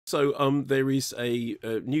So there is a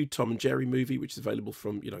new Tom and Jerry movie which is available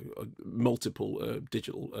from multiple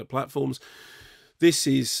digital platforms. This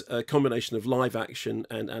is a combination of live action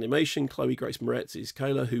and animation. Chloe Grace Moretz is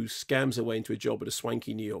Kayla, who scams her way into a job at a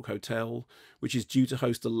swanky New York hotel, which is due to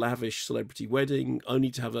host a lavish celebrity wedding,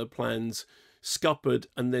 only to have her plans scuppered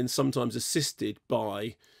and then sometimes assisted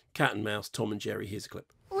by cat and mouse Tom and Jerry. Here's a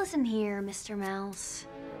clip. Listen here, Mr. Mouse.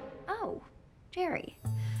 Oh, Jerry.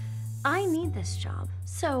 I need this job.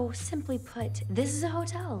 So, simply put, this is a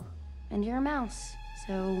hotel, and you're a mouse.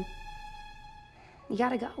 So, you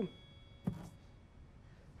gotta go.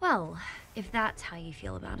 Well, if that's how you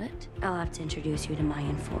feel about it, I'll have to introduce you to my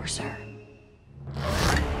enforcer.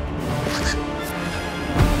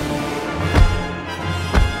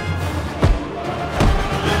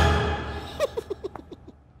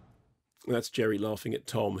 That's Jerry laughing at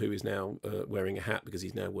Tom, who is now wearing a hat because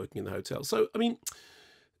he's now working in the hotel. So, I mean,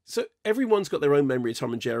 so everyone's got their own memory of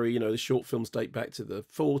Tom and Jerry. The short films date back to the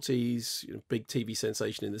 40s, big TV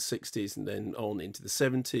sensation in the 60s, and then on into the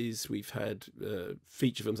 70s. We've had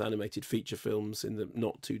feature films, animated feature films in the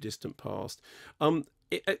not too distant past.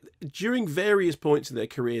 During various points in their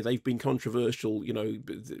career, they've been controversial,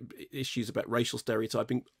 issues about racial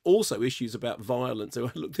stereotyping, also issues about violence. So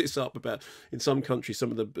I looked this up about, in some countries,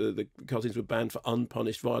 some of the cartoons were banned for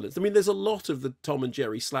unpunished violence. I mean, there's a lot of the Tom and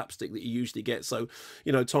Jerry slapstick that you usually get. So,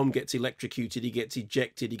 Tom gets electrocuted, he gets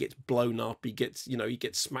ejected, he gets blown up, he gets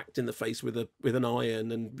smacked in the face with an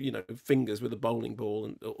iron and, fingers with a bowling ball,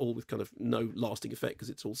 and all with kind of no lasting effect because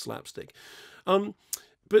it's all slapstick.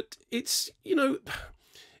 But it's,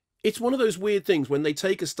 it's one of those weird things when they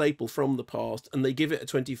take a staple from the past and they give it a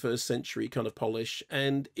 21st century kind of polish,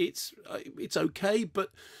 and it's okay,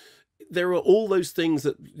 but there are all those things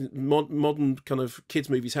that modern kind of kids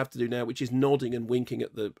movies have to do now, which is nodding and winking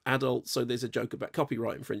at the adults. So there's a joke about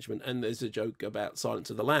copyright infringement, and there's a joke about Silence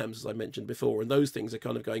of the Lambs, as I mentioned before, and those things are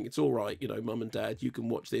kind of going, it's all right, mum and dad, you can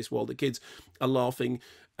watch this, while the kids are laughing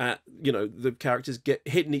at, the characters get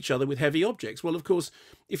hitting each other with heavy objects. Well, of course,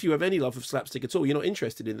 if you have any love of slapstick at all, you're not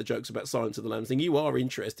interested in the jokes about Silence of the Lambs thing. You are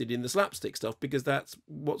interested in the slapstick stuff because that's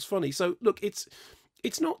what's funny. So look, it's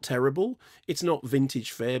not terrible. It's not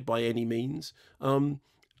vintage fare by any means.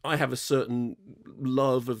 I have a certain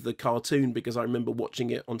love of the cartoon because I remember watching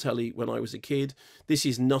it on telly when I was a kid. This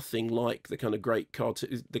is nothing like the kind of great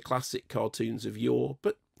cartoon, the classic cartoons of yore.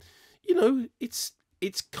 But,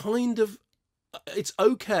 it's kind of, it's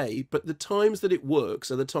okay, but the times that it works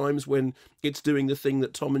are the times when it's doing the thing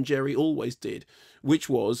that Tom and Jerry always did, which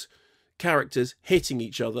was characters hitting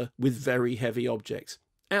each other with very heavy objects.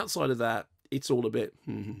 Outside of that, it's all a bit...